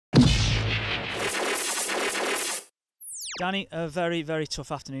Danny, a very, very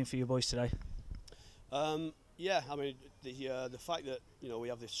tough afternoon for you boys today. Yeah, I mean the fact that we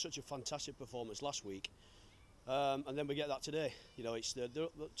have such a fantastic performance last week, and then we get that today. It's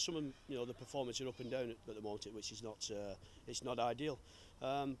some of the performance are up and down at the moment, which is not it's not ideal.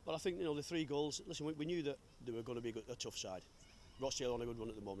 But I think the 3 goals. Listen, we knew that they were going to be a tough side. Rochdale on a good run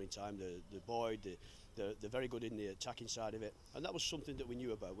at the moment in time. The Boyd, they're very good in the attacking side of it, and that was something that we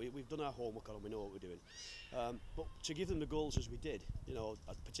knew about. We've done our homework on, and we know what we're doing. But to give them the goals as we did,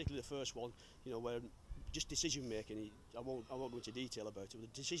 particularly the first one, where just decision making. I won't go into detail about it.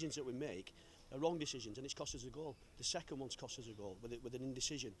 But the decisions that we make are wrong decisions, and it's cost us a goal. The second one's cost us a goal with an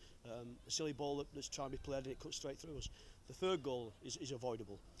indecision, a silly ball that's trying to be played and it cuts straight through us. The third goal is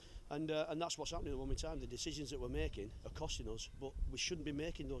avoidable. And that's what's happening at the moment in time. The decisions that we're making are costing us, but we shouldn't be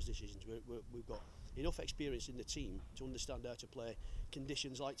making those decisions. We've got enough experience in the team to understand how to play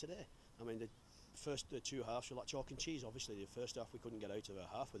conditions like today. I mean, the 2 halves were like chalk and cheese. Obviously, the first half we couldn't get out of our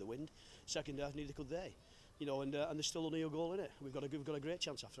half with the wind. Second half, neither could they. And there's still only a goal in it. We've got a great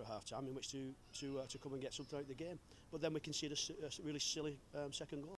chance after a half time in which to come and get something out of the game. But then we concede a really silly second goal.